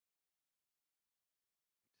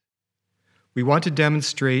We want to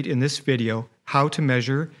demonstrate in this video how to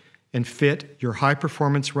measure and fit your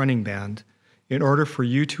high-performance running band in order for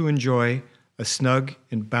you to enjoy a snug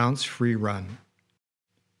and bounce-free run.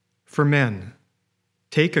 For men,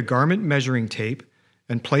 take a garment measuring tape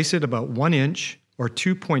and place it about 1 inch or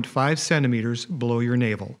 2.5 centimeters below your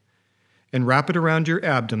navel, and wrap it around your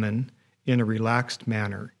abdomen in a relaxed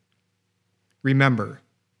manner. Remember,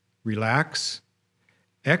 relax,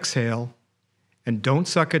 exhale, and don't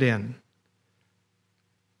suck it in.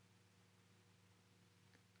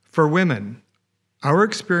 For women, our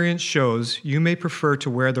experience shows you may prefer to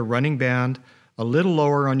wear the running band a little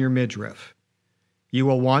lower on your midriff. You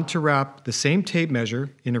will want to wrap the same tape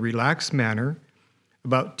measure in a relaxed manner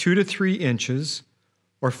about 2 to 3 inches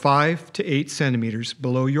or 5 to 8 centimeters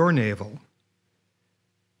below your navel.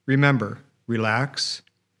 Remember, relax,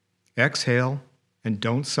 exhale, and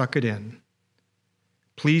don't suck it in.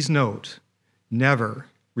 Please note, never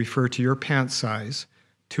refer to your pant size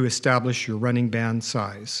to establish your running band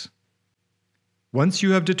size. Once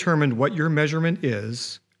you have determined what your measurement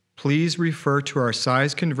is, please refer to our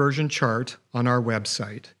size conversion chart on our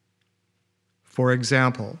website. For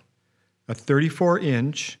example, a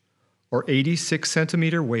 34-inch or 86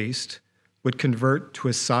 centimeter waist would convert to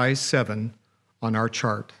a size 7 on our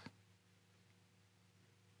chart.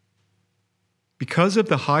 Because of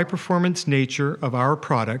the high-performance nature of our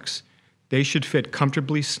products, they should fit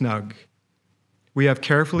comfortably snug. We have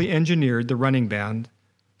carefully engineered the running band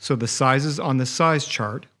so the sizes on the size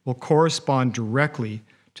chart will correspond directly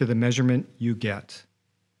to the measurement you get.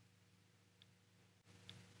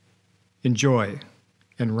 Enjoy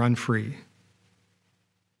and run free.